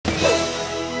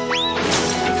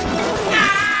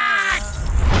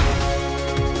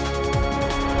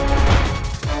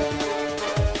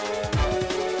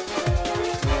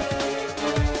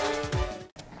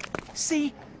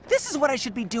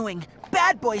should be doing.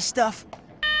 Bad boy stuff.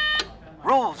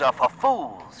 Rules are for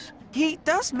fools. He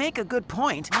does make a good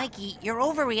point. Mikey, you're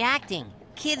overreacting.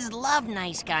 Kids love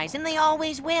nice guys, and they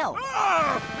always will.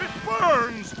 Ah! It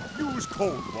burns! Use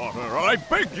cold water, I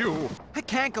beg you! I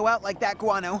can't go out like that,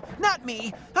 Guano. Not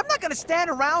me. I'm not gonna stand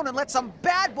around and let some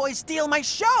bad boy steal my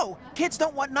show. Kids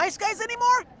don't want nice guys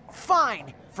anymore?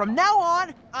 Fine. From now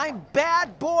on, I'm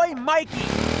Bad Boy Mikey.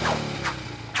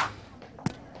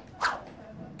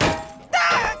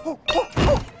 Ah!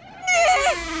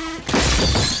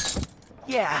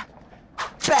 Yeah.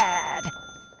 Bad.